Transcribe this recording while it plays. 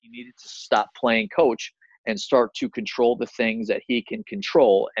needed to stop playing coach and start to control the things that he can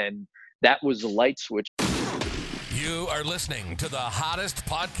control. And that was the light switch. You are listening to the hottest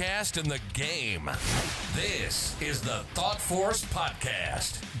podcast in the game. This is the Thought Force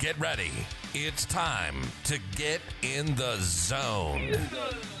Podcast. Get ready. It's time to get in the zone.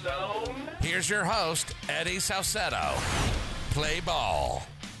 Here's your host, Eddie Salcedo. Play ball.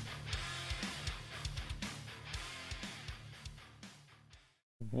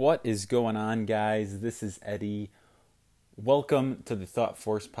 What is going on, guys? This is Eddie. Welcome to the Thought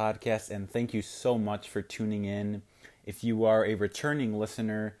Force Podcast, and thank you so much for tuning in. If you are a returning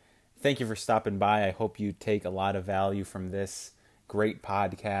listener, thank you for stopping by. I hope you take a lot of value from this great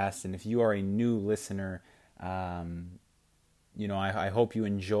podcast. And if you are a new listener, I hope you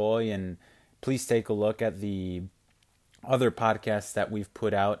enjoy, and please take a look at the other podcasts that we've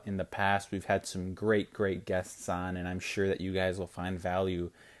put out in the past. We've had some great guests on, and I'm sure that you guys will find value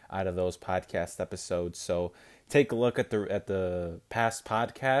out of those podcast episodes. So take a look at the past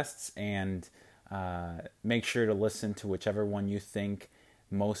podcasts and make sure to listen to whichever one you think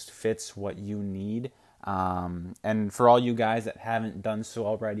most fits what you need. And for all you guys that haven't done so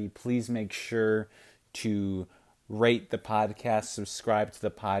already, please make sure to rate the podcast, subscribe to the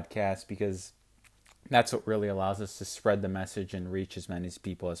podcast, because that's what really allows us to spread the message and reach as many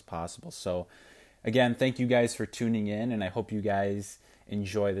people as possible. So again, thank you guys for tuning in, and I hope you guys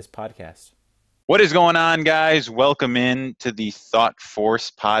enjoy this podcast. What is going on, guys? Welcome in to the Thought Force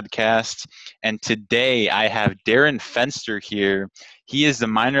Podcast. And today I have Darren Fenster here. He is the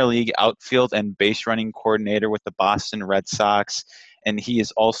minor league outfield and base running coordinator with the Boston Red Sox. And he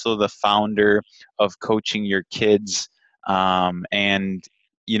is also the founder of Coaching Your Kids. And,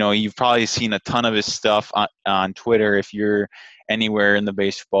 you know, you've probably seen a ton of his stuff on Twitter. If you're anywhere in the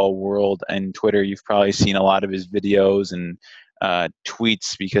baseball world and Twitter, you've probably seen a lot of his videos and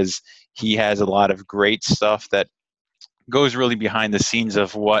tweets, because he has a lot of great stuff that goes really behind the scenes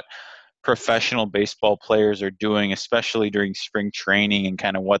of what professional baseball players are doing, especially during spring training, and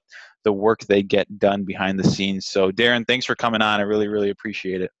kind of what the work they get done behind the scenes. So Darren, thanks for coming on. I really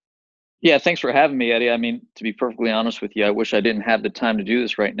appreciate it. Yeah, thanks for having me, Eddie. I mean, to be perfectly honest with you, I wish I didn't have the time to do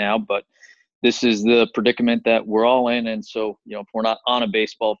this right now, but this is the predicament that we're all in. And so, you know, if we're not on a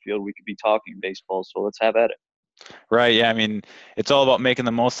baseball field, we could be talking baseball. So let's have at it. Right. Yeah. I mean, it's all about making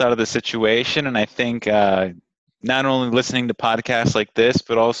the most out of the situation. And I think not only listening to podcasts like this,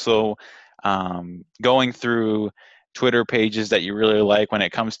 but also going through Twitter pages that you really like when it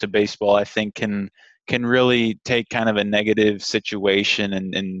comes to baseball, I think can really take kind of a negative situation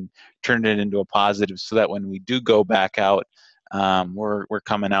and turn it into a positive, so that when we do go back out, we're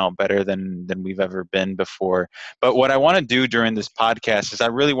coming out better than we've ever been before. But what I want to do during this podcast is I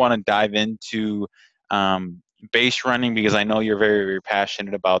really want to dive into base running, because I know you're very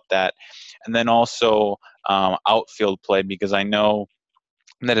passionate about that. And then also outfield play, because I know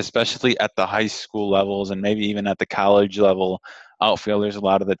that especially at the high school levels and maybe even at the college level, outfielders a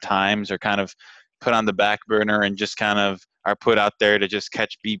lot of the times are kind of put on the back burner and just kind of are put out there to just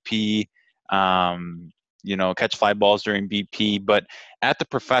catch BP, catch fly balls during BP. But at the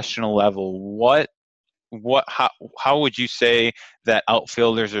professional level, how would you say that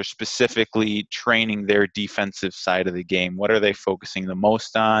outfielders are specifically training their defensive side of the game? What are they focusing the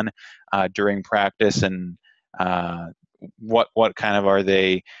most on during practice, and what kind of are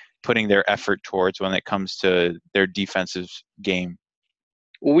they putting their effort towards when it comes to their defensive game?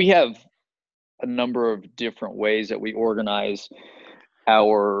 Well, we have a number of different ways that we organize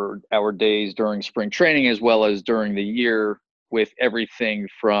our days during spring training as well as during the year, with everything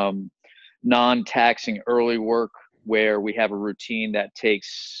from non-taxing early work, where we have a routine that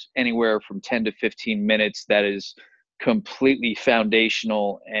takes anywhere from 10 to 15 minutes that is completely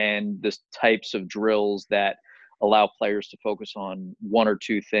foundational, and the types of drills that allow players to focus on one or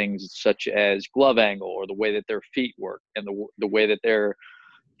two things, such as glove angle, or the way that their feet work, and the way that their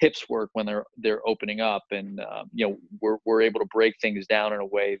hips work when they're opening up. And we're able to break things down in a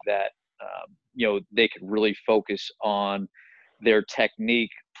way that they can really focus on their technique,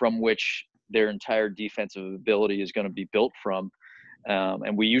 from which their entire defensive ability is going to be built from.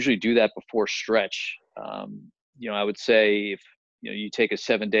 And we usually do that before stretch. I would say if you take a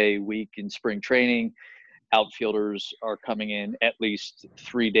 7-day week in spring training, outfielders are coming in at least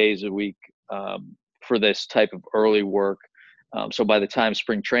 3 days a week for this type of early work. So by the time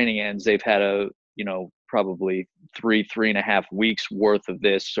spring training ends, they've had probably 3.5 weeks worth of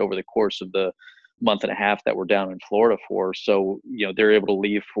this over the course of the month and a half that we're down in Florida for. So, they're able to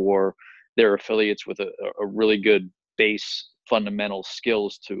leave for their affiliates with a really good base fundamental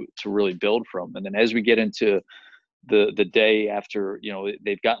skills to really build from. And then as we get into the day after,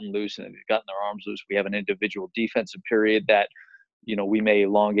 they've gotten loose and they've gotten their arms loose, we have an individual defensive period that, we may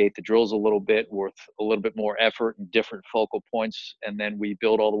elongate the drills a little bit with a little bit more effort and different focal points. And then we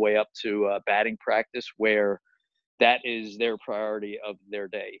build all the way up to batting practice, where that is their priority of their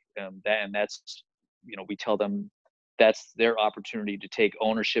day. And that's, we tell them that's their opportunity to take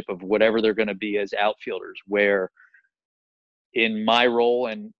ownership of whatever they're going to be as outfielders, where in my role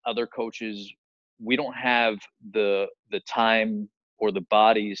and other coaches, we don't have the time or the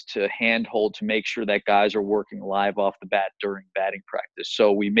bodies to handhold to make sure that guys are working live off the bat during batting practice.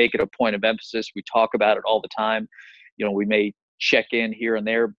 So we make it a point of emphasis. We talk about it all the time. We may check in here and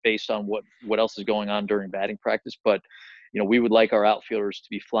there based on what else is going on during batting practice. But, we would like our outfielders to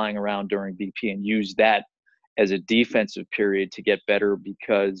be flying around during BP and use that as a defensive period to get better,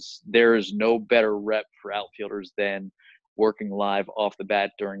 because there is no better rep for outfielders than working live off the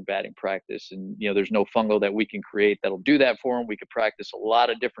bat during batting practice. And, there's no fungo that we can create that'll do that for them. We could practice a lot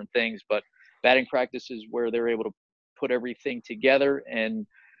of different things, but batting practice is where they're able to put everything together. And,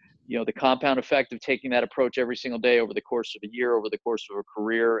 the compound effect of taking that approach every single day over the course of a year, over the course of a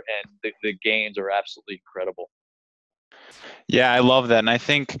career, and the gains are absolutely incredible. Yeah, I love that. And I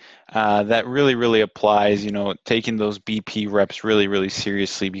think that really, really applies, taking those BP reps really, really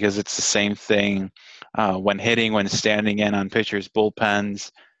seriously, because it's the same thing when hitting, when standing in on pitchers' bullpens,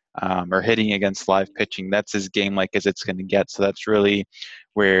 or hitting against live pitching. That's as game-like as it's going to get. So that's really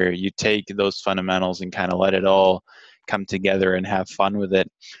where you take those fundamentals and kind of let it all come together and have fun with it.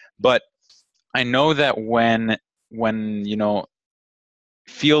 But I know that when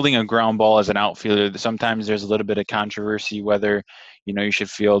fielding a ground ball as an outfielder, sometimes there's a little bit of controversy whether you should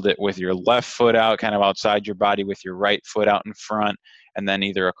field it with your left foot out, kind of outside your body, with your right foot out in front, and then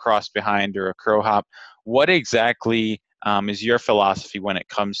either a cross behind or a crow hop. What exactly is your philosophy when it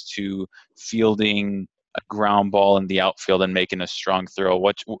comes to fielding a ground ball in the outfield and making a strong throw?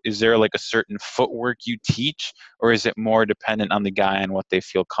 What is there, like a certain footwork you teach, or is it more dependent on the guy and what they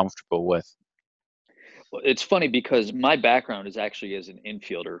feel comfortable with? Well, it's funny because my background is actually as an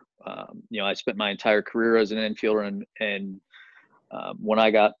infielder. I spent my entire career as an infielder, and when I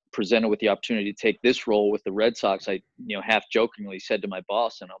got presented with the opportunity to take this role with the Red Sox, I, half jokingly said to my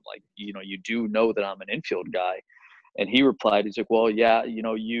boss, and I'm like, you do know that I'm an infield guy. And he replied, he's like, well, yeah,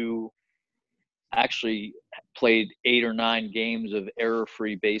 you actually played 8 or 9 games of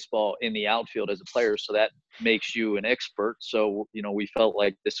error-free baseball in the outfield as a player, so that makes you an expert. So, we felt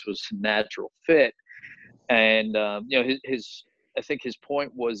like this was a natural fit. And, I think his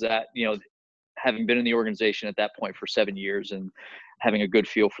point was that, having been in the organization at that point for 7 years and having a good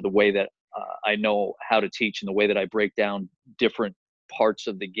feel for the way that I know how to teach and the way that I break down different parts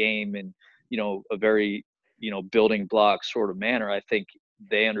of the game in, a very, building block sort of manner, I think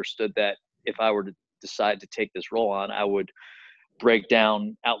they understood that if I were to decide to take this role on, I would break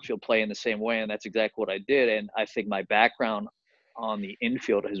down outfield play in the same way. And that's exactly what I did. And I think my background on the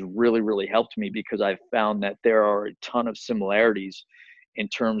infield has really, really helped me, because I've found that there are a ton of similarities in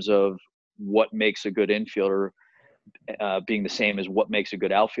terms of what makes a good infielder being the same as what makes a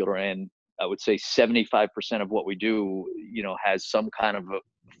good outfielder. And I would say 75% of what we do, has some kind of a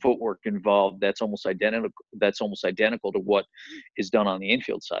footwork involved that's almost identical to what is done on the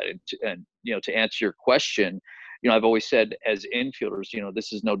infield side. And to answer your question, I've always said as infielders,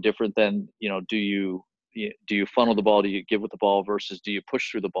 this is no different than, do you funnel the ball? Do you give with the ball versus do you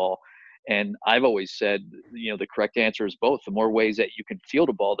push through the ball? And I've always said, the correct answer is both. The more ways that you can field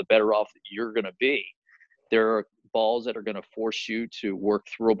a ball, the better off you're going to be. There are balls that are going to force you to work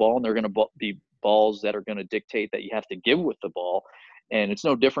through a ball, and they're going to be balls that are going to dictate that you have to give with the ball. And it's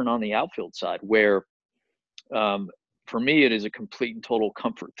no different on the outfield side, where for me, it is a complete and total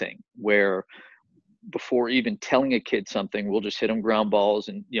comfort thing, where before even telling a kid something, we'll just hit them ground balls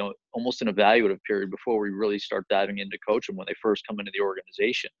and, almost an evaluative period before we really start diving into coach them when they first come into the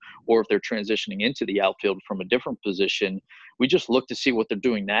organization, or if they're transitioning into the outfield from a different position, we just look to see what they're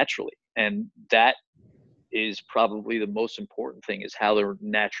doing naturally. And that is probably the most important thing, is how they're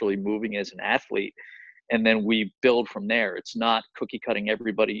naturally moving as an athlete. And then we build from there. It's not cookie cutting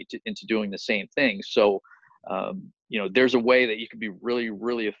everybody into doing the same thing. So, there's a way that you can be really,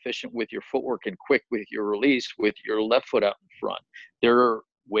 really efficient with your footwork and quick with your release with your left foot out in front. There are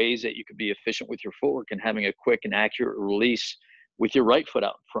ways that you could be efficient with your footwork and having a quick and accurate release with your right foot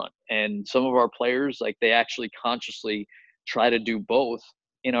out in front. And some of our players, like, they actually consciously try to do both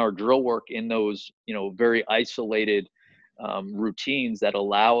in our drill work in those, very isolated routines that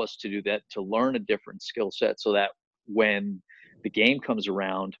allow us to do that, to learn a different skill set, so that when the game comes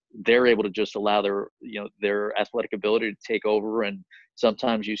around, they're able to just allow their athletic ability to take over. And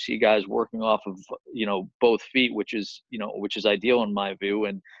sometimes you see guys working off of, both feet, which is ideal in my view.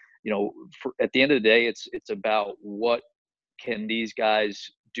 And, at the end of the day, it's about what can these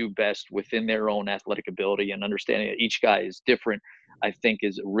guys do best within their own athletic ability, and understanding that each guy is different, I think,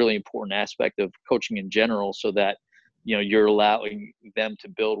 is a really important aspect of coaching in general, so that, you're allowing them to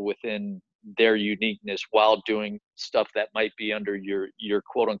build within their uniqueness while doing stuff that might be under your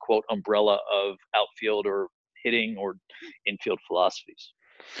quote unquote umbrella of outfield or hitting or infield philosophies.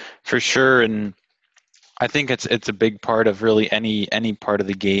 For sure. And I think it's a big part of really any part of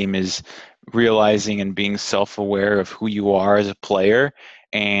the game is realizing and being self-aware of who you are as a player,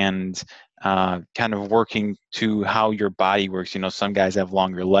 and kind of working to how your body works. Some guys have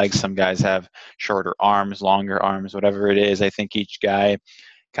longer legs, some guys have shorter arms, longer arms, whatever it is. I think each guy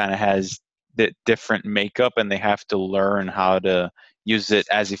kind of has the different makeup, and they have to learn how to use it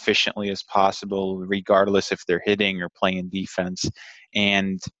as efficiently as possible, regardless if they're hitting or playing defense.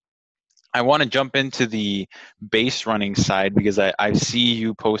 And I want to jump into the base running side, because I see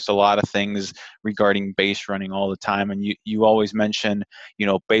you post a lot of things regarding base running all the time. And you always mention,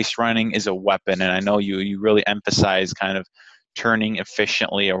 base running is a weapon. And I know you really emphasize kind of turning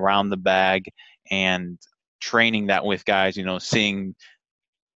efficiently around the bag and training that with guys, seeing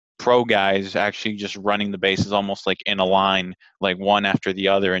pro guys actually just running the bases almost like in a line, like one after the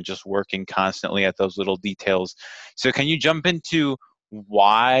other, and just working constantly at those little details. So can you jump into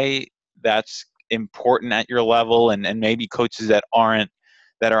why that's important at your level, and maybe coaches that are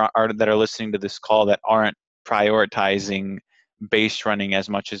listening to this call that aren't prioritizing base running as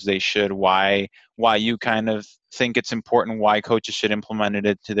much as they should, why you kind of think it's important, why coaches should implement it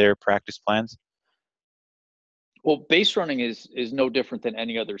into their practice plans? Well, base running is no different than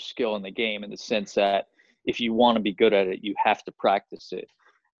any other skill in the game, in the sense that if you want to be good at it, you have to practice it.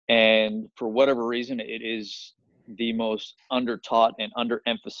 And for whatever reason, it is the most undertaught and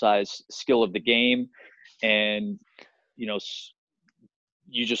underemphasized skill of the game. And,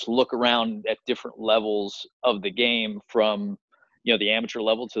 you just look around at different levels of the game, from, the amateur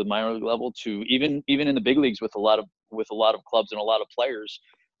level to the minor league level to even in the big leagues with a lot of clubs and a lot of players.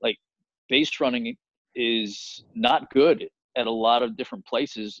 Like, base running is not good at a lot of different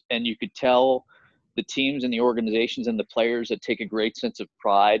places, and you could tell the teams and the organizations and the players that take a great sense of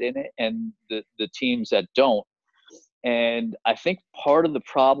pride in it, and the teams that don't. And I think part of the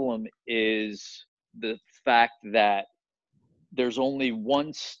problem is the fact that there's only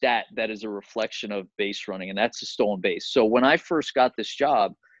one stat that is a reflection of base running, and that's the stolen base. So when I first got this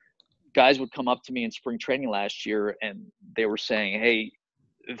job, guys would come up to me in spring training last year, and they were saying, "Hey,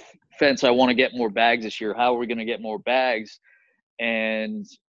 Fence, I want to get more bags this year. How are we going to get more bags?" And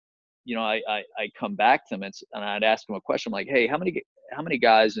I come back to them, and I'd ask them a question. I'm like, "Hey, how many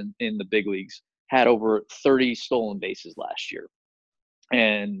guys in the big leagues had over 30 stolen bases last year?"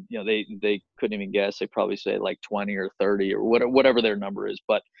 And they couldn't even guess. They probably say like 20 or 30 or whatever their number is.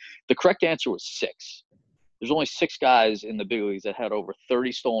 But the correct answer was 6. There's only 6 guys in the big leagues that had over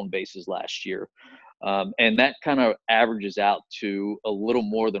 30 stolen bases last year. And that kind of averages out to a little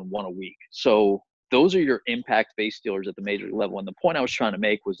more than 1 a week. So those are your impact base stealers at the major league level. And the point I was trying to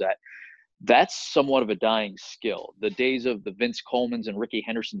make was that that's somewhat of a dying skill. The days of the Vince Colemans and Ricky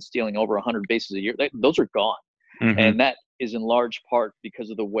Henderson stealing over 100 bases a year, those are gone. Mm-hmm. And that is in large part because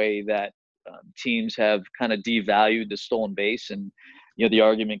of the way that teams have kind of devalued the stolen base. And, the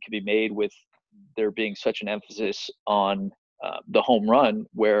argument can be made with there being such an emphasis on the home run,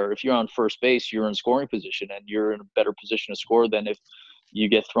 where if you're on first base, you're in scoring position and you're in a better position to score than if you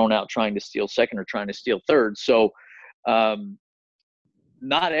get thrown out trying to steal second or trying to steal third. So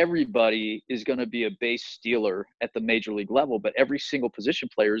not everybody is going to be a base stealer at the major league level, but every single position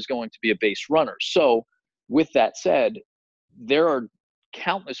player is going to be a base runner. So with that said, there are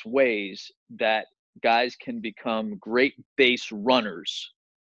countless ways that guys can become great base runners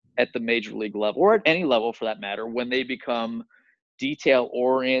at the major league level, or at any level for that matter, when they become detail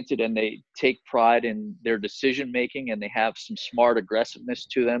oriented and they take pride in their decision making, and they have some smart aggressiveness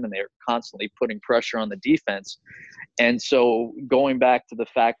to them, and they're constantly putting pressure on the defense. And so going back to the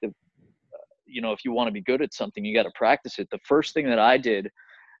fact of, if you want to be good at something, you got to practice it. The first thing that I did,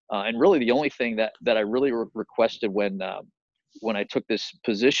 and really the only thing that I really requested when I took this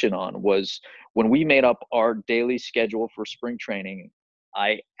position on, was when we made up our daily schedule for spring training,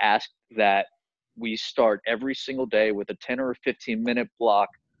 I asked that we start every single day with a 10 or 15-minute block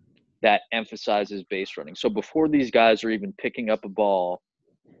that emphasizes base running. So before these guys are even picking up a ball,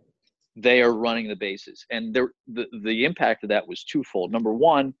 they are running the bases. And the impact of that was twofold. Number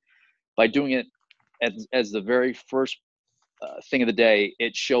one, by doing it as the very first thing of the day,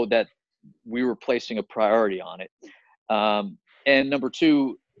 it showed that we were placing a priority on it. And number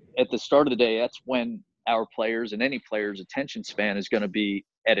two, at the start of the day, that's when our players and any player's attention span is going to be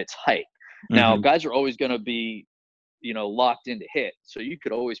at its height. Now, guys are always going to be, locked into hit. So you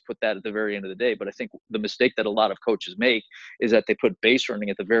could always put that at the very end of the day. But I think the mistake that a lot of coaches make is that they put base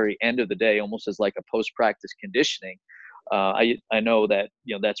running at the very end of the day, almost as like a post-practice conditioning. I know that,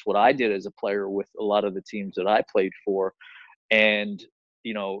 that's what I did as a player with a lot of the teams that I played for. And,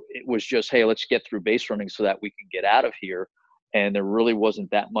 it was just, hey, let's get through base running so that we can get out of here. And there really wasn't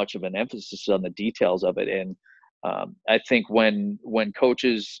that much of an emphasis on the details of it. And I think when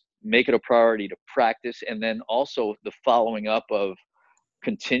coaches make it a priority to practice, and then also the following up of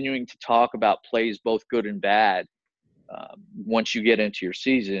continuing to talk about plays, both good and bad, once you get into your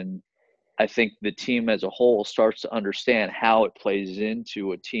season, I think the team as a whole starts to understand how it plays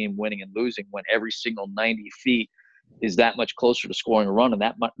into a team winning and losing when every single 90 feet is that much closer to scoring a run, and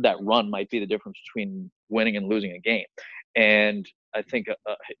that run might be the difference between winning and losing a game. And I think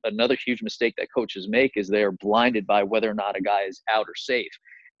another huge mistake that coaches make is they are blinded by whether or not a guy is out or safe.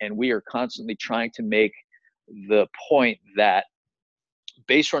 And we are constantly trying to make the point that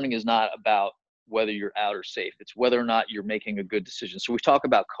base running is not about whether you're out or safe. It's whether or not you're making a good decision. So we talk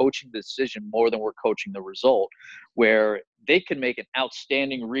about coaching the decision more than we're coaching the result, where they can make an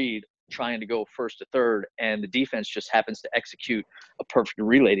outstanding read trying to go first to third, and the defense just happens to execute a perfect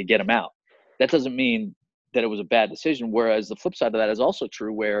relay to get them out. That doesn't mean that it was a bad decision, whereas the flip side of that is also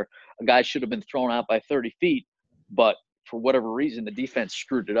true, where a guy should have been thrown out by 30 feet, but for whatever reason, the defense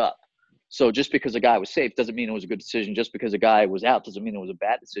screwed it up. So just because a guy was safe doesn't mean it was a good decision. Just because a guy was out doesn't mean it was a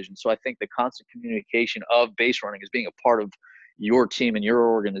bad decision. So I think the constant communication of base running as being a part of your team and your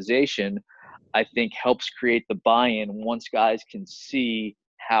organization, I think helps create the buy-in once guys can see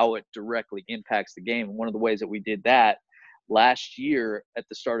how it directly impacts the game. And one of the ways that we did that last year at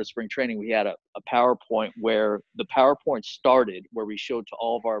the start of spring training, we had a PowerPoint where the PowerPoint started, where we showed to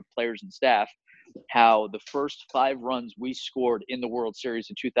all of our players and staff how the first 5 runs we scored in the World Series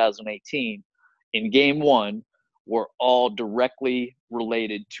in 2018 in game 1 were all directly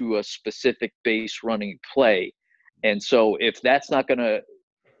related to a specific base running play. And so if that's not going to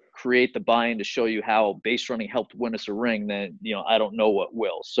create the buy-in to show you how base running helped win us a ring, then, I don't know what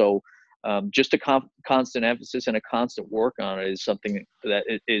will. So just a constant emphasis and a constant work on it is something that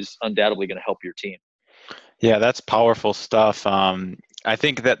is undoubtedly going to help your team. Yeah, that's powerful stuff. I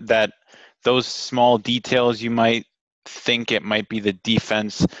think that those small details, you might think it might be the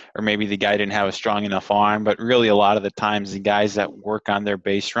defense, or maybe the guy didn't have a strong enough arm, but really a lot of the times the guys that work on their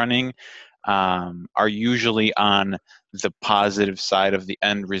base running are usually on the positive side of the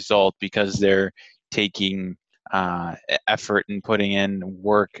end result, because they're taking effort and putting in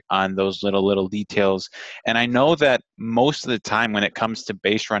work on those little details. And I know that most of the time when it comes to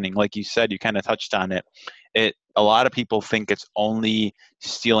base running, like you said, you kind of touched on it, a lot of people think it's only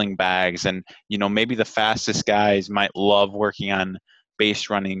stealing bags, and maybe the fastest guys might love working on base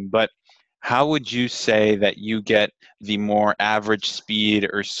running, but how would you say that you get the more average speed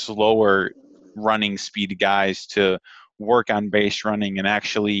or slower running speed guys to work on base running and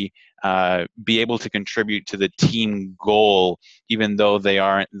actually be able to contribute to the team goal, even though they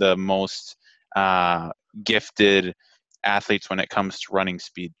aren't the most gifted athletes when it comes to running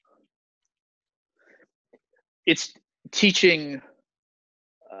speed? It's teaching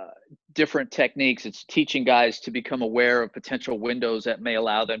different techniques. It's teaching guys to become aware of potential windows that may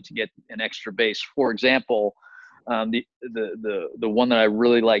allow them to get an extra base. For example, the one that I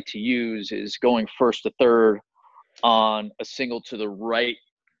really like to use is going first to third on a single to the right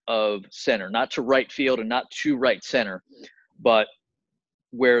of center, not to right field and not to right center, but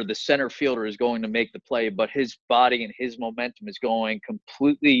where the center fielder is going to make the play, but his body and his momentum is going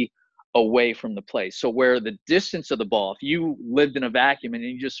completely away from the play. So where the distance of the ball, if you lived in a vacuum and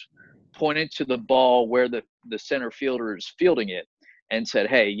you just pointed to the ball where the center fielder is fielding it and said,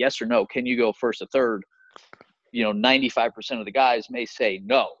 hey, yes or no, can you go first to third? 95% of the guys may say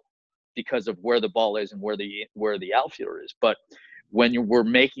no because of where the ball is and where the outfielder is. But when we're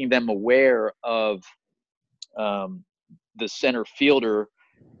making them aware of the center fielder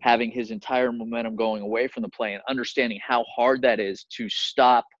having his entire momentum going away from the play and understanding how hard that is to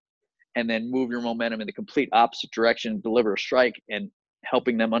stop and then move your momentum in the complete opposite direction, deliver a strike, and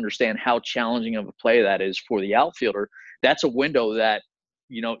helping them understand how challenging of a play that is for the outfielder, that's a window that,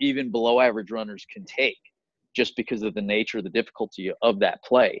 even below average runners can take just because of the nature, the difficulty of that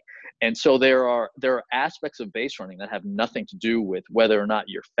play. And so there are aspects of base running that have nothing to do with whether or not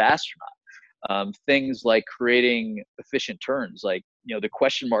you're fast or not. Things like creating efficient turns, like, the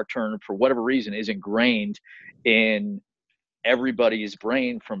question mark turn, for whatever reason, is ingrained in everybody's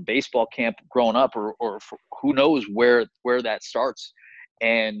brain from baseball camp growing up, or who knows where that starts.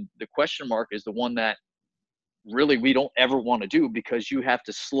 And the question mark is the one that really we don't ever want to do, because you have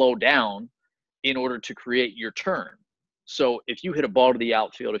to slow down in order to create your turn. So if you hit a ball to the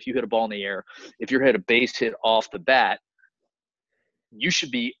outfield, if you hit a ball in the air, if you're hit a base hit off the bat, you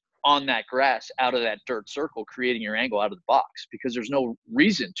should be on that grass, out of that dirt circle, creating your angle out of the box, because there's no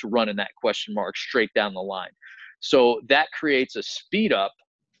reason to run in that question mark straight down the line. So that creates a speed up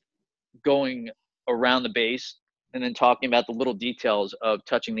going around the base, and then talking about the little details of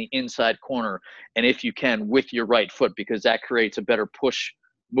touching the inside corner, and if you can, with your right foot, because that creates a better push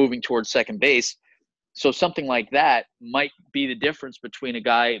moving towards second base. So something like that might be the difference between a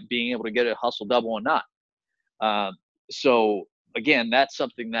guy being able to get a hustle double and not. So again, that's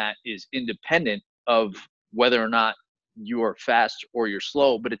something that is independent of whether or not you are fast or you're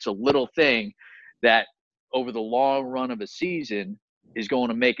slow, but it's a little thing that over the long run of a season is going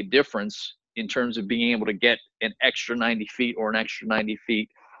to make a difference in terms of being able to get an extra 90 feet or an extra 90 feet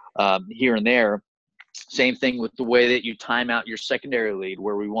here and there. Same thing with the way that you time out your secondary lead,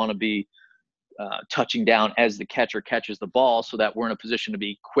 where we want to be touching down as the catcher catches the ball, so that we're in a position to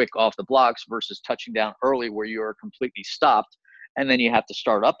be quick off the blocks, versus touching down early where you are completely stopped and then you have to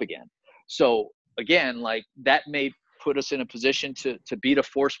start up again. So again, like, that may put us in a position to beat a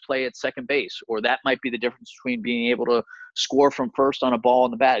force play at second base, or that might be the difference between being able to score from first on a ball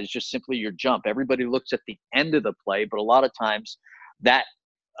in the bat is just simply your jump. Everybody looks at the end of the play, but a lot of times that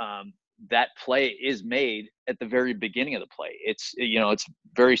that play is made at the very beginning of the play. It's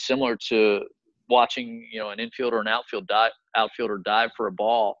very similar to watching an infielder or an outfielder dive for a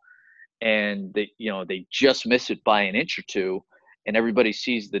ball, and they just miss it by an inch or two, and everybody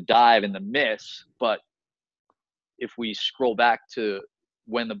sees the dive and the miss. But if we scroll back to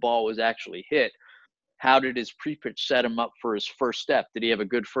when the ball was actually hit, how did his pre-pitch set him up for his first step? Did he have a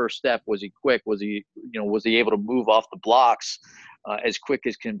good first step? Was he quick? Was he able to move off the blocks as quick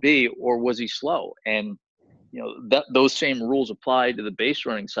as can be, or was he slow? And those same rules apply to the base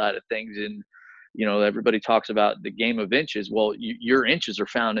running side of things. And everybody talks about the game of inches. Well, your inches are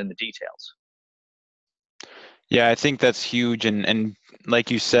found in the details. Yeah, I think that's huge. And like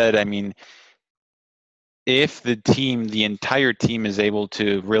you said, I mean, if the entire team is able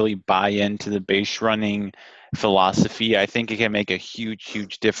to really buy into the base running philosophy, I think it can make a huge,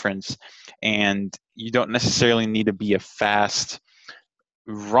 huge difference. And you don't necessarily need to be a fast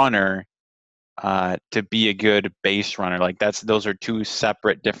runner to be a good base runner. Like, those are two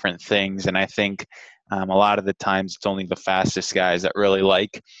separate, different things. And I think a lot of the times it's only the fastest guys that really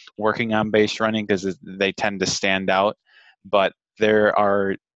like working on base running, because they tend to stand out. But there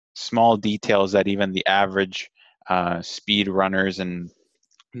are small details that even the average speed runners and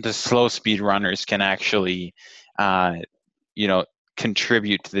the slow speed runners can actually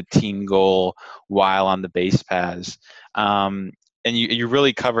contribute to the team goal while on the base paths. And you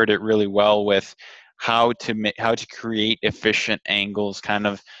really covered it really well with how to create efficient angles, kind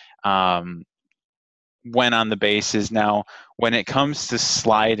of when on the bases. Now, when it comes to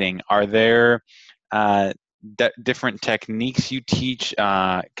sliding, are there different techniques you teach?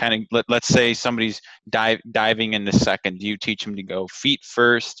 Let's say somebody's diving in the second. Do you teach them to go feet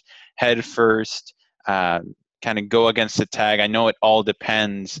first, head first, kind of go against the tag? I know it all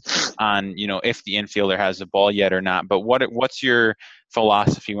depends on if the infielder has the ball yet or not, but what's your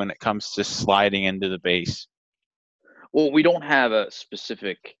philosophy when it comes to sliding into the base? Well, we don't have a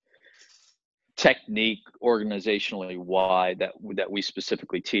specific technique organizationally wide that we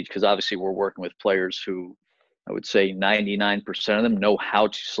specifically teach, because obviously we're working with players who, I would say 99% of them know how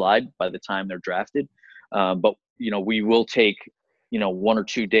to slide by the time they're drafted. But we will take 1 or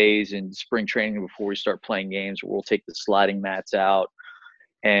 2 days in spring training before we start playing games. We'll take the sliding mats out,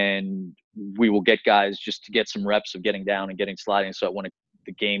 and we will get guys just to get some reps of getting down and getting sliding, so that when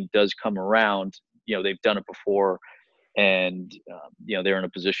the game does come around, they've done it before, and they're in a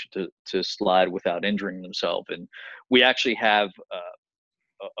position to slide without injuring themselves. And we actually have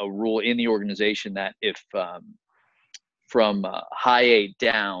a rule in the organization that if from high A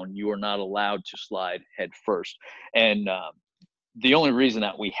down, you are not allowed to slide head first. And the only reason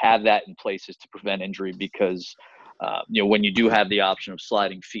that we have that in place is to prevent injury, because when you do have the option of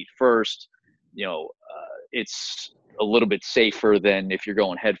sliding feet first, it's a little bit safer than if you're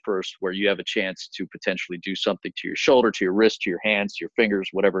going head first, where you have a chance to potentially do something to your shoulder, to your wrist, to your hands, to your fingers,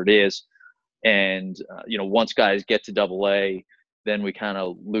 whatever it is. And once guys get to Double A, then we kind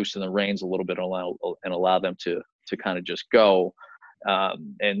of loosen the reins a little bit and allow them to kind of just go.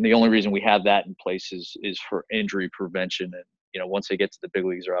 And the only reason we have that in place is for injury prevention. And once they get to the big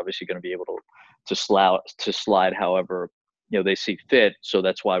leagues, they're obviously going to be able to slide however they see fit. So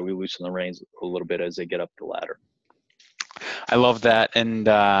that's why we loosen the reins a little bit as they get up the ladder. I love that. And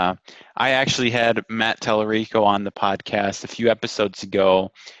I actually had Matt Tellerico on the podcast a few episodes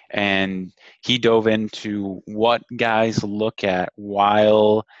ago, and he dove into what guys look at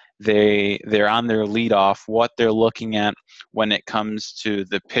while they're on their leadoff, what they're looking at when it comes to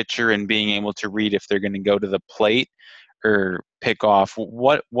the pitcher and being able to read if they're going to go to the plate or pick off.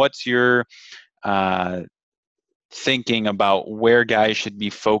 What's your thinking about where guys should be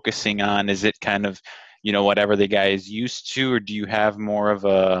focusing on? Is it kind of, whatever the guy is used to, or do you have more of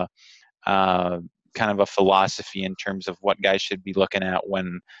a kind of a philosophy in terms of what guys should be looking at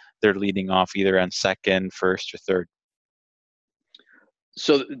when they're leading off either on second, first, or third?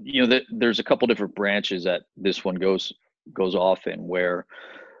 So, there's a couple different branches that this one goes off in, where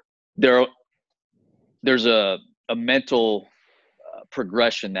there's a mental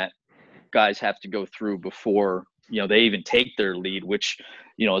progression that guys have to go through before they even take their lead, which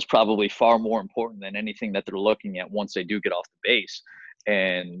is probably far more important than anything that they're looking at once they do get off the base.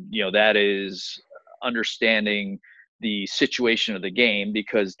 And that is understanding the situation of the game,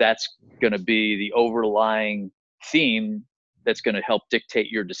 because that's going to be the overlying theme that's going to help dictate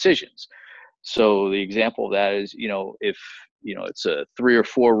your decisions. So the example of that is, if it's a 3 or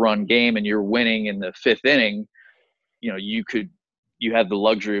 4 run game and you're winning in the 5th inning, you have the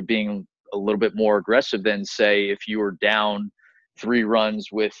luxury of being a little bit more aggressive than, say, if you were down 3 runs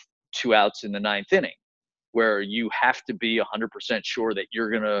with 2 outs in the 9th inning, where you have to be 100% sure that you're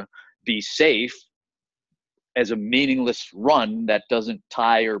going to be safe as a meaningless run that doesn't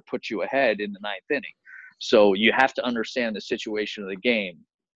tie or put you ahead in the 9th inning. So you have to understand the situation of the game.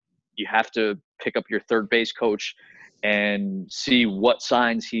 You have to pick up your third base coach and see what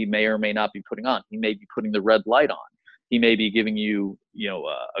signs he may or may not be putting on. He may be putting the red light on. He may be giving you,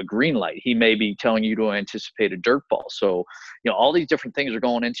 a green light. He may be telling you to anticipate a dirt ball. So, all these different things are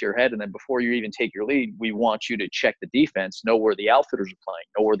going into your head. And then before you even take your lead, we want you to check the defense, know where the outfielders are playing,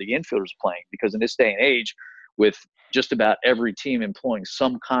 know where the infielders are playing. Because in this day and age, with just about every team employing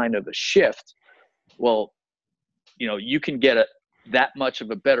some kind of a shift, well, you can get that much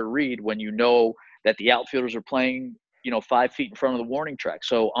of a better read when you know that the outfielders are playing 5 feet in front of the warning track.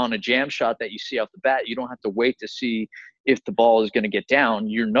 So on a jam shot that you see off the bat, you don't have to wait to see if the ball is going to get down.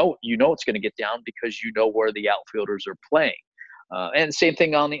 You know it's going to get down because you know where the outfielders are playing. And same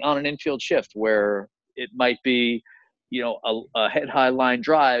thing on an infield shift, where it might be, a head high line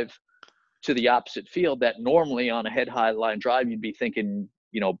drive to the opposite field that normally on a head high line drive you'd be thinking,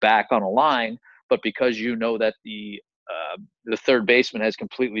 back on a line, but because that the third baseman has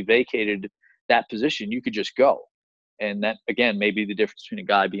completely vacated that position, you could just go. And that, again, may be the difference between a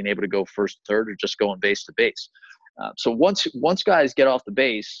guy being able to go first, third, or just going base to base. So once guys get off the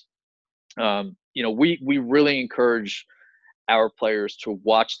base, we really encourage our players to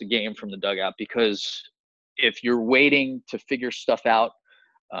watch the game from the dugout, because if you're waiting to figure stuff out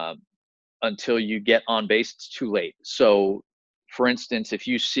until you get on base, it's too late. So, for instance, if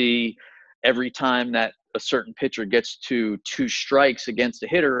you see every time that a certain pitcher gets to 2 strikes against a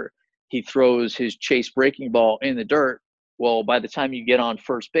hitter, he throws his chase breaking ball in the dirt. Well, by the time you get on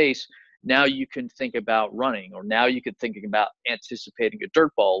first base, now you can think about running, or now you could think about anticipating a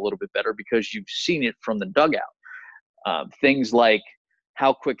dirt ball a little bit better because you've seen it from the dugout. Things like,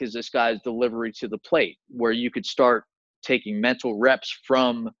 how quick is this guy's delivery to the plate, where you could start taking mental reps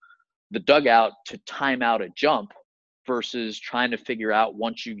from the dugout to time out a jump versus trying to figure out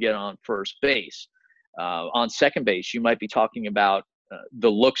once you get on first base. On second base, you might be talking about the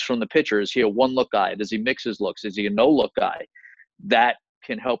looks from the pitcher. Is he a one-look guy? Does he mix his looks? Is he a no-look guy? That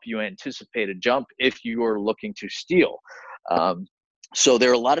can help you anticipate a jump if you are looking to steal. So there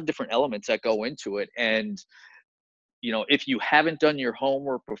are a lot of different elements that go into it. And, if you haven't done your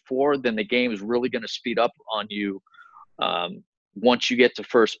homework before, then the game is really going to speed up on you once you get to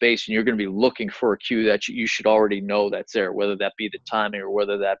first base, and you're going to be looking for a cue that you should already know that's there, whether that be the timing, or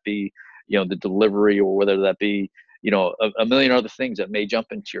whether that be, the delivery, or whether that be, a million other things that may jump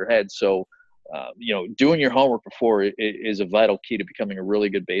into your head. So, doing your homework before is a vital key to becoming a really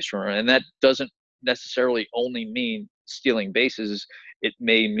good base runner. And that doesn't necessarily only mean stealing bases. It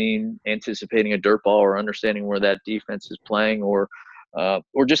may mean anticipating a dirt ball, or understanding where that defense is playing, or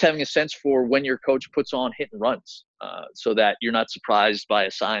just having a sense for when your coach puts on hit and runs, so that you're not surprised by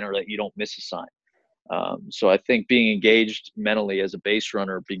a sign, or that you don't miss a sign. So I think being engaged mentally as a base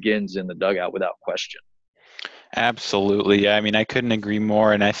runner begins in the dugout without question. Absolutely. I mean, I couldn't agree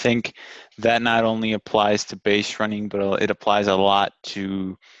more. And I think that not only applies to base running, but it applies a lot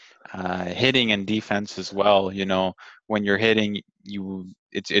to hitting and defense as well. When you're hitting,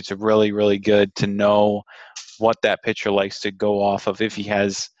 it's really, really good to know what that pitcher likes to go off of. If he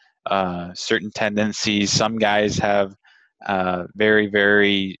has certain tendencies, some guys have very,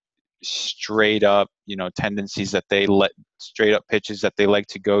 very straight up, tendencies that they straight up pitches that they like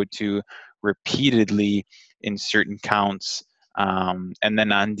to go to repeatedly in certain counts. And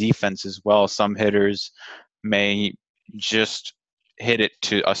then on defense as well, some hitters may just hit it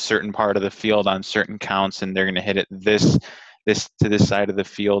to a certain part of the field on certain counts, and they're going to hit it this to this side of the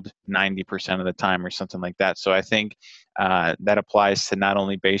field 90% of the time or something like that. So I think that applies to not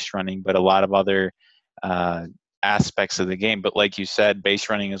only base running, but a lot of other aspects of the game. But like you said, base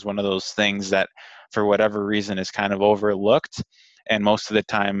running is one of those things that for whatever reason is kind of overlooked. And most of the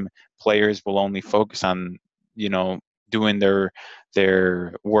time players will only focus on, doing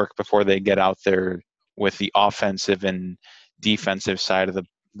their work before they get out there with the offensive and defensive side of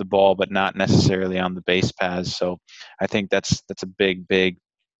the ball, but not necessarily on the base paths. So I think that's a big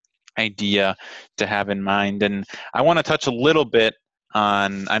idea to have in mind. And I want to touch a little bit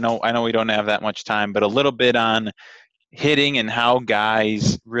on, I know we don't have that much time, but a little bit on hitting and how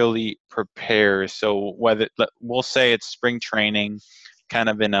guys really prepare. So whether we'll say it's spring training, kind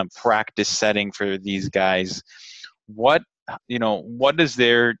of in a practice setting for these guys, what does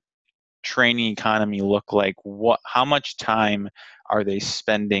their training economy look like? How much time are they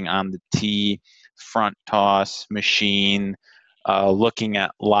spending on the tee, front toss, machine, looking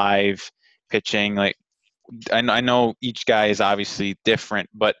at live pitching? Like, I know each guy is obviously different,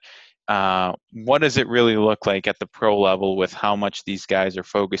 but what does it really look like at the pro level with how much these guys are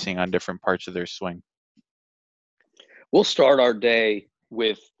focusing on different parts of their swing? We'll start our day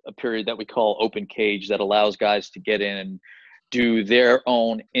with a period that we call open cage that allows guys to get in and do their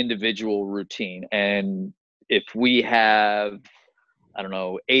own individual routine. And if we have,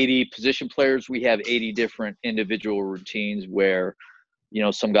 80 position players, we have 80 different individual routines where,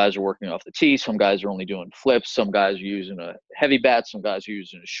 some guys are working off the tee, some guys are only doing flips, some guys are using a heavy bat, some guys are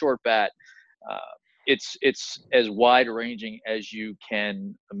using a short bat. It's as wide ranging as you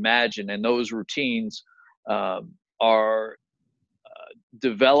can imagine. And those routines are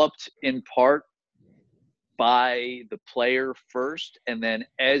developed in part by the player first, and then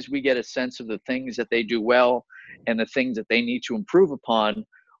as we get a sense of the things that they do well and the things that they need to improve upon,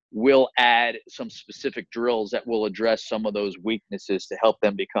 we'll add some specific drills that will address some of those weaknesses to help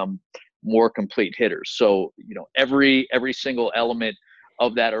them become more complete hitters. So every single element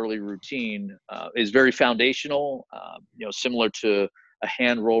of that early routine is very foundational, similar to a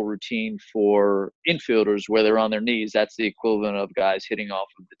hand roll routine for infielders where they're on their knees. That's the equivalent of guys hitting off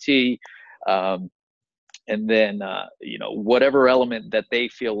of the tee. And then, whatever element that they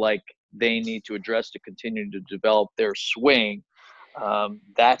feel like they need to address to continue to develop their swing,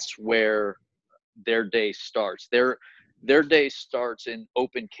 that's where their day starts. Their day starts in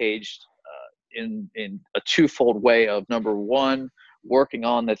open cage in a twofold way of, number one, working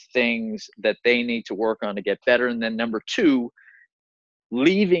on the things that they need to work on to get better. And then number two,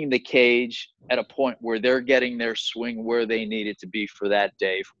 leaving the cage at a point where they're getting their swing where they need it to be for that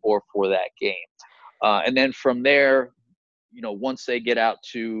day or for that game. And then from there, once they get out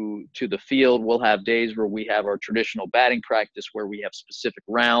to the field, we'll have days where we have our traditional batting practice where we have specific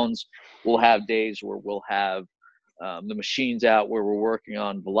rounds. We'll have days where we'll have the machines out where we're working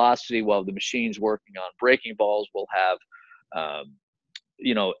on velocity while the machine's working on breaking balls. We'll have,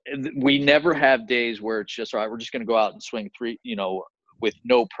 we never have days where it's just, all right, we're just going to go out and swing three, with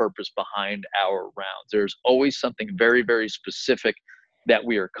no purpose behind our rounds. There's always something very, very specific that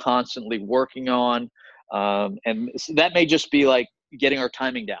we are constantly working on. And that may just be like getting our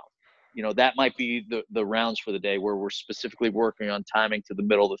timing down. That might be the rounds for the day where we're specifically working on timing to the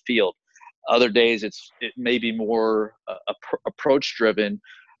middle of the field. Other days it may be more approach driven,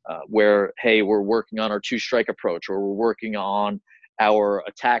 where, hey, we're working on our 2-strike approach, or we're working on our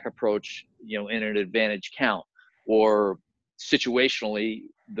attack approach, in an advantage count, or situationally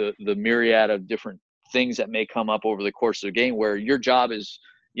the myriad of different things that may come up over the course of the game where your job is,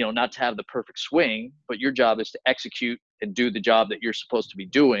 not to have the perfect swing, but your job is to execute and do the job that you're supposed to be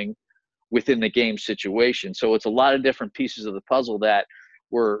doing within the game situation. So it's a lot of different pieces of the puzzle that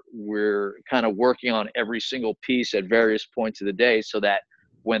we're kind of working on every single piece at various points of the day, so that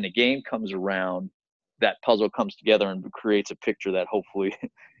when the game comes around, that puzzle comes together and creates a picture that hopefully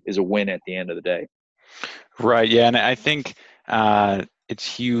is a win at the end of the day. Right. Yeah. And I think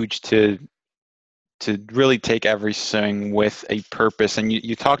it's huge to really take every swing with a purpose. And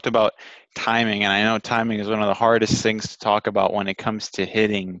you talked about timing, and I know timing is one of the hardest things to talk about when it comes to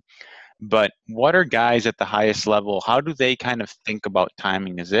hitting. But what are guys at the highest level, how do they kind of think about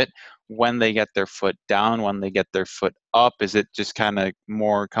timing? Is it when they get their foot down, when they get their foot up? Is it just kind of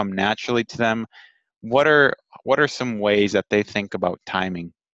more come naturally to them? what are some ways that they think about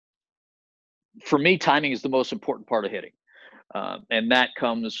timing? For me, timing is the most important part of hitting. And that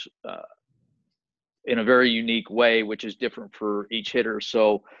comes in a very unique way, which is different for each hitter.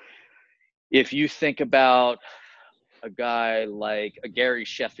 So if you think about a guy like a Gary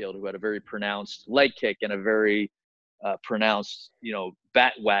Sheffield, who had a very pronounced leg kick and a very pronounced,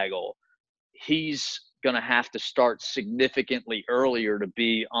 bat waggle, he's going to have to start significantly earlier to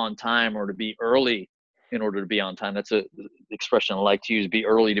be on time, or to be early in order to be on time. That's a expression I like to use, be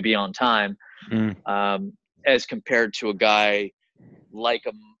early to be on time, as compared to a guy like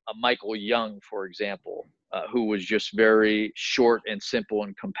a Michael Young, for example, who was just very short and simple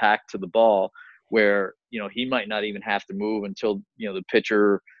and compact to the ball, where, he might not even have to move until, the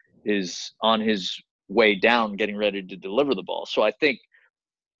pitcher is on his way down getting ready to deliver the ball. So I think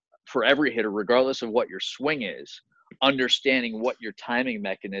for every hitter, regardless of what your swing is, understanding what your timing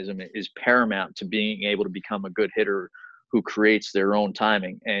mechanism is paramount to being able to become a good hitter who creates their own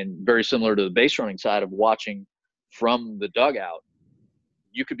timing. And very similar to the base running side of watching from the dugout,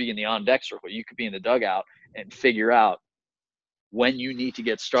 you could be in the on-deck circle, you could be in the dugout and figure out when you need to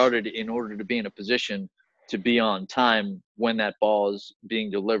get started in order to be in a position to be on time when that ball is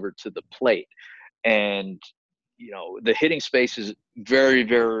being delivered to the plate. And, the hitting space is very,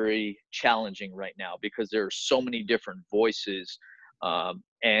 very challenging right now because there are so many different voices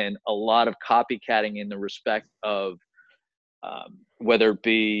and a lot of copycatting in the respect of whether it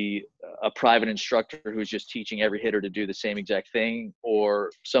be a private instructor who's just teaching every hitter to do the same exact thing,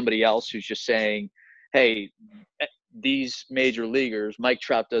 or somebody else who's just saying, hey, these major leaguers, Mike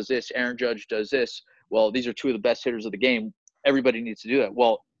Trout does this, Aaron Judge does this. Well, these are two of the best hitters of the game. Everybody needs to do that.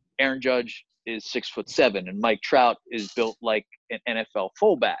 Well, Aaron Judge is 6'7" and Mike Trout is built like an NFL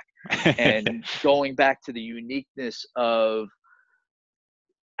fullback. And going back to the uniqueness of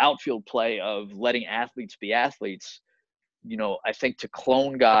outfield play, of letting athletes be athletes, I think to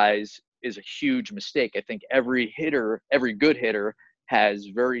clone guys is a huge mistake. I think every good hitter has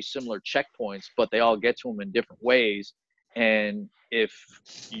very similar checkpoints, but they all get to them in different ways. And if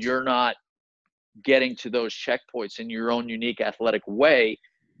you're not getting to those checkpoints in your own unique athletic way,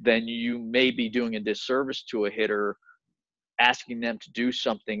 then you may be doing a disservice to a hitter, asking them to do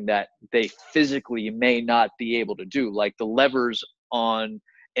something that they physically may not be able to do. Like the levers on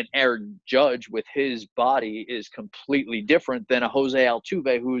an Aaron Judge with his body is completely different than a Jose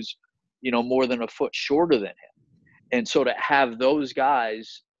Altuve who's, more than a foot shorter than him. And so to have those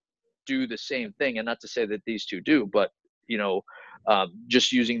guys do the same thing, and not to say that these two do, but,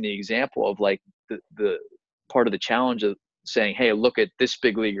 just using the example of like the part of the challenge of saying, hey, look at this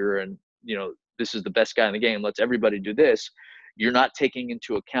big leaguer and, this is the best guy in the game, let's everybody do this. You're not taking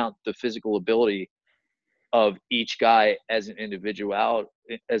into account the physical ability of each guy as an individual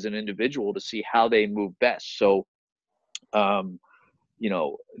to see how they move best. So,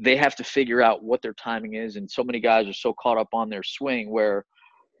 they have to figure out what their timing is. And so many guys are so caught up on their swing where,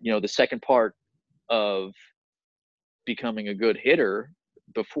 the second part of becoming a good hitter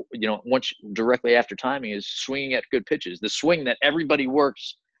before, once directly after timing is swinging at good pitches. The swing that everybody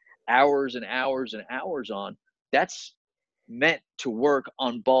works hours and hours and hours on, that's meant to work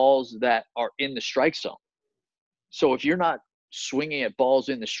on balls that are in the strike zone. So if you're not swinging at balls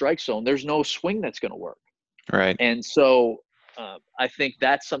in the strike zone, there's no swing that's going to work. Right. And so I think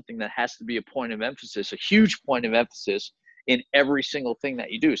that's something that has to be a point of emphasis, a huge point of emphasis in every single thing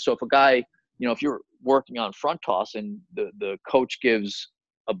that you do. So if a guy, if you're working on front toss and the coach gives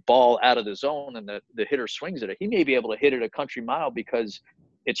a ball out of the zone and the hitter swings at it, he may be able to hit it a country mile because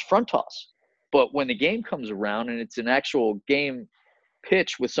it's front toss. But when the game comes around and it's an actual game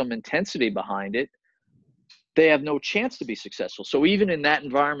pitch with some intensity behind it, they have no chance to be successful. So even in that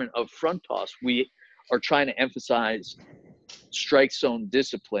environment of front toss, we are trying to emphasize strike zone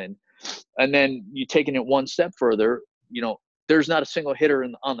discipline. And then you taking it one step further, there's not a single hitter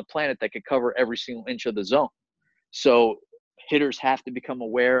on the planet that could cover every single inch of the zone. So hitters have to become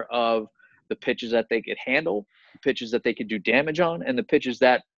aware of the pitches that they could handle, the pitches that they could do damage on, and the pitches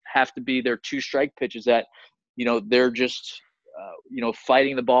that have to be their two strike pitches that, they're just,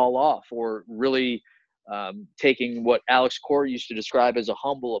 fighting the ball off, or really taking what Alex Cora used to describe as a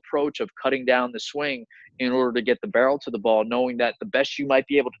humble approach of cutting down the swing in order to get the barrel to the ball, knowing that the best you might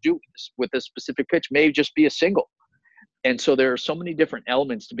be able to do with this specific pitch may just be a single. And so there are so many different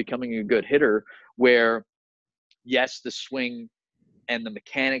elements to becoming a good hitter where, yes, the swing and the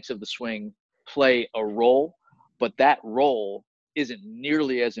mechanics of the swing play a role, but that role isn't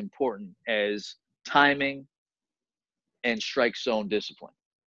nearly as important as timing and strike zone discipline.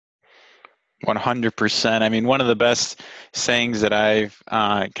 100%. I mean, one of the best sayings that I've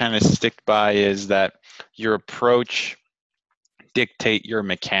kind of stick by is that your approach dictate your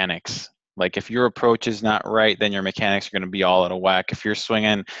mechanics. Like if your approach is not right, then your mechanics are going to be all out of whack. If you're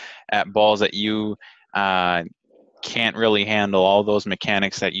swinging at balls that you can't really handle, all those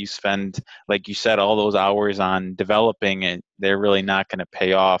mechanics that you spend, like you said, all those hours on developing it, they're really not going to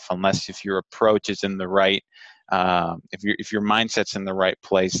pay off unless if your approach is in the right, if your mindset's in the right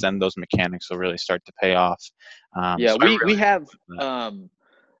place, then those mechanics will really start to pay off. Yeah, so we have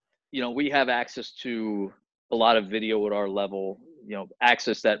we have access to a lot of video at our level,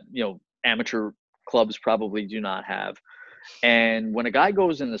 access that amateur clubs probably do not have. And when a guy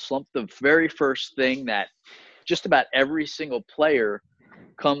goes in the slump, the very first thing that just about every single player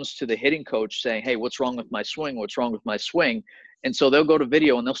comes to the hitting coach saying, hey, what's wrong with my swing? What's wrong with my swing? And so they'll go to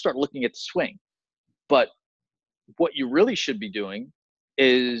video and they'll start looking at the swing. But what you really should be doing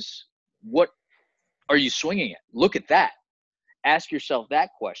is, what are you swinging at? Look at that. Ask yourself that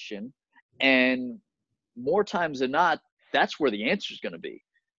question. And more times than not, that's where the answer is going to be.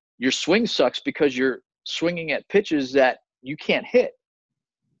 Your swing sucks because you're swinging at pitches that you can't hit.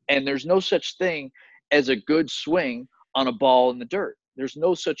 And there's no such thing as a good swing on a ball in the dirt. There's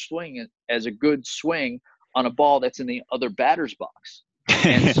no such thing as a good swing on a ball that's in the other batter's box.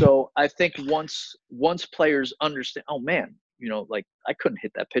 And so I think once players understand, oh man, like I couldn't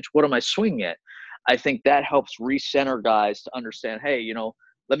hit that pitch. What am I swinging at? I think that helps recenter guys to understand, hey,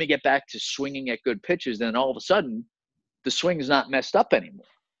 let me get back to swinging at good pitches. Then all of a sudden the swing is not messed up anymore.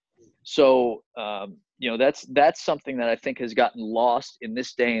 So, that's something that I think has gotten lost in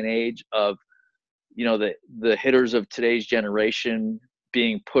this day and age of, the hitters of today's generation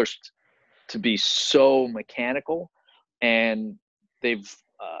being pushed to be so mechanical. And they've,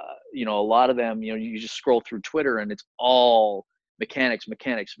 a lot of them, you just scroll through Twitter and it's all mechanics.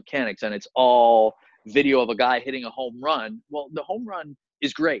 And it's all video of a guy hitting a home run. Well, the home run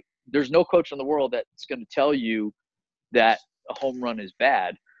is great. There's no coach in the world that's going to tell you that a home run is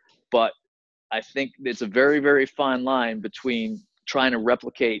bad. But I think it's a very, very fine line between trying to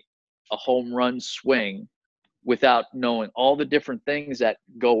replicate a home run swing without knowing all the different things that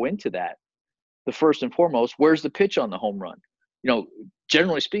go into that. The first and foremost, where's the pitch on the home run?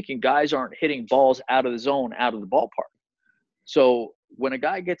 Generally speaking, guys aren't hitting balls out of the zone, out of the ballpark. So when a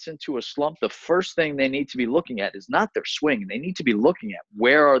guy gets into a slump, the first thing they need to be looking at is not their swing. They need to be looking at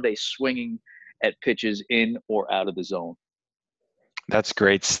where are they swinging at pitches in or out of the zone. That's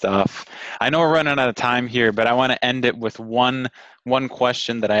great stuff. I know we're running out of time here, but I want to end it with one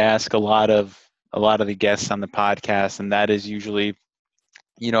question that I ask a lot of the guests on the podcast, and that is usually,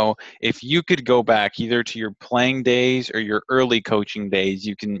 if you could go back either to your playing days or your early coaching days,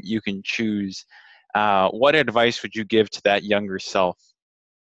 you can choose. What advice would you give to that younger self?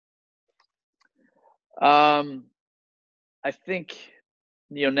 I think,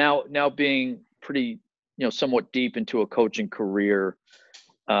 now being pretty, somewhat deep into a coaching career,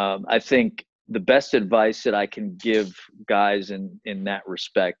 I think the best advice that I can give guys in that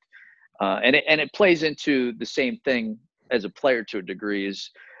respect, and it plays into the same thing as a player to a degree,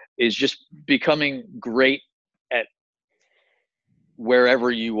 is just becoming great at wherever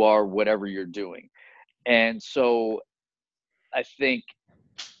you are, whatever you're doing. And so I think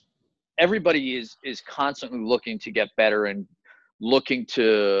everybody is constantly looking to get better and looking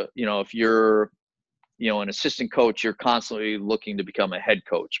to, if you're, an assistant coach, you're constantly looking to become a head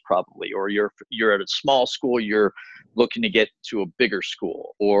coach probably, or you're at a small school, you're looking to get to a bigger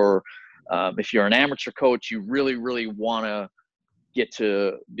school, or if you're an amateur coach, you really, really want to get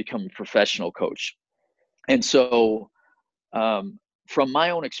to become a professional coach. And so from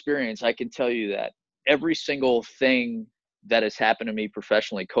my own experience, I can tell you that every single thing that has happened to me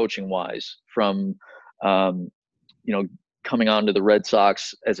professionally, coaching wise, from, coming on to the Red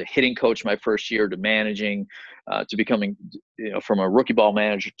Sox as a hitting coach my first year, to managing, to becoming, from a rookie ball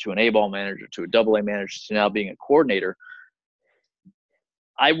manager to an A-ball manager to a double-A manager to now being a coordinator,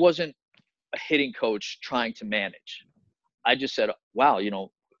 I wasn't a hitting coach trying to manage. I just said, wow,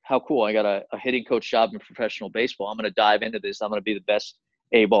 how cool. I got a hitting coach job in professional baseball. I'm going to dive into this. I'm going to be the best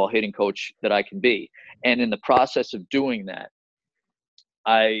A-ball hitting coach that I can be. And in the process of doing that,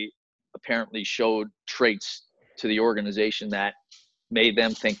 I apparently showed traits to the organization that made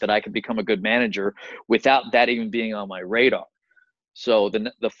them think that I could become a good manager without that even being on my radar. So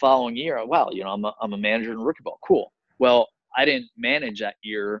the following year, wow, I'm a manager in rookie ball. Cool. Well, I didn't manage that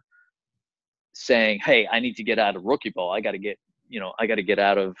year saying, hey, I need to get out of rookie ball. I got to get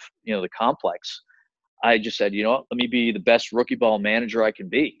out of, the complex. I just said, let me be the best rookie ball manager I can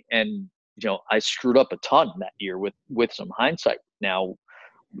be. And, I screwed up a ton that year with some hindsight now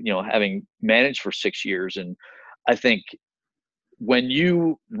having managed for 6 years. And I think when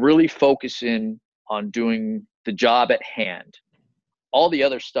you really focus in on doing the job at hand, all the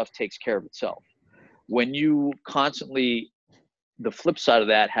other stuff takes care of itself. When you constantly, the flip side of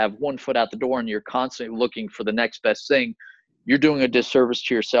that, have one foot out the door and you're constantly looking for the next best thing, you're doing a disservice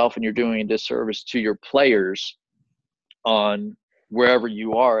to yourself and you're doing a disservice to your players on wherever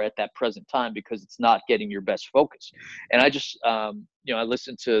you are at that present time, because it's not getting your best focus. And I just, I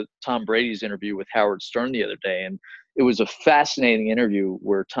listened to Tom Brady's interview with Howard Stern the other day, and it was a fascinating interview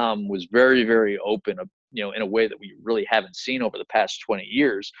where Tom was very, very open, in a way that we really haven't seen over the past 20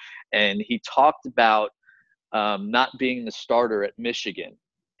 years. And he talked about not being the starter at Michigan,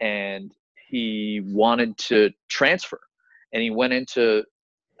 and he wanted to transfer. And he went in to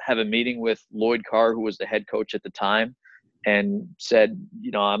have a meeting with Lloyd Carr, who was the head coach at the time, and said,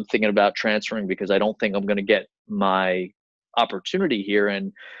 I'm thinking about transferring because I don't think I'm going to get my opportunity here.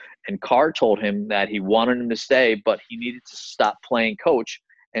 And Carr told him that he wanted him to stay, but he needed to stop playing coach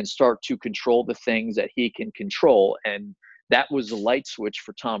and start to control the things that he can control. And that was the light switch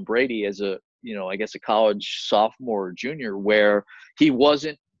for Tom Brady as a college sophomore or junior, where he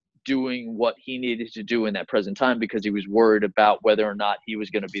wasn't doing what he needed to do in that present time because he was worried about whether or not he was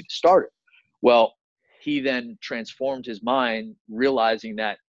going to be the starter. Well, he then transformed his mind, realizing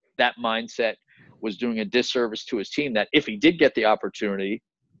that that mindset was doing a disservice to his team, that if he did get the opportunity,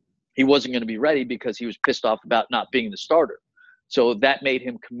 he wasn't going to be ready because he was pissed off about not being the starter. So that made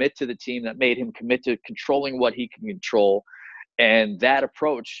him commit to the team, that made him commit to controlling what he can control. And that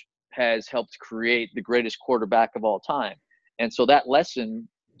approach has helped create the greatest quarterback of all time. And so that lesson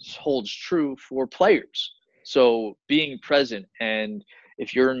holds true for players. So being present, and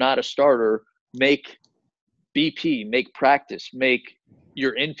if you're not a starter, make BP, make practice, make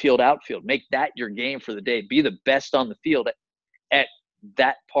your infield, outfield, make that your game for the day. Be the best on the field at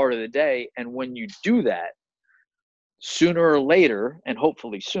that part of the day. And when you do that, sooner or later, and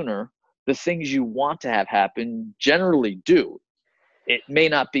hopefully sooner, the things you want to have happen generally do. It may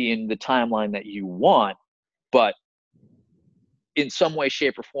not be in the timeline that you want, but in some way,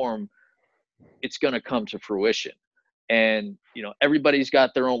 shape, or form, it's going to come to fruition. And, everybody's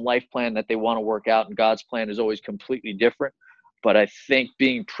got their own life plan that they want to work out, and God's plan is always completely different. But I think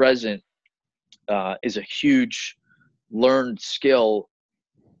being present is a huge learned skill,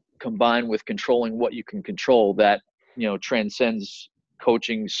 combined with controlling what you can control, that, transcends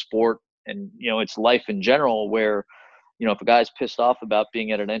coaching, sport, and, it's life in general, where, if a guy's pissed off about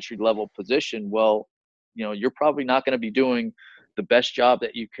being at an entry-level position, well, you're probably not going to be doing the best job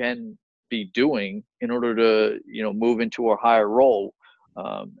that you can be doing in order to, move into a higher role.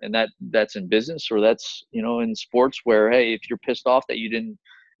 And that's in business, or that's, in sports, where, hey, if you're pissed off that you didn't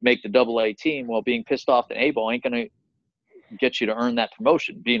make the AA team, well, being pissed off in A-ball ain't going to get you to earn that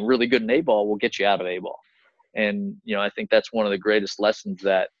promotion. Being really good in A-ball will get you out of A-ball. And, I think that's one of the greatest lessons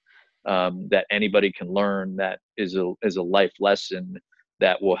that anybody can learn, that is a life lesson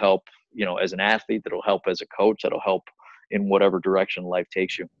that will help, as an athlete, that'll help as a coach, that'll help in whatever direction life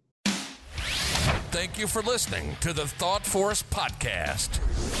takes you. Thank you for listening to the Thought Force Podcast.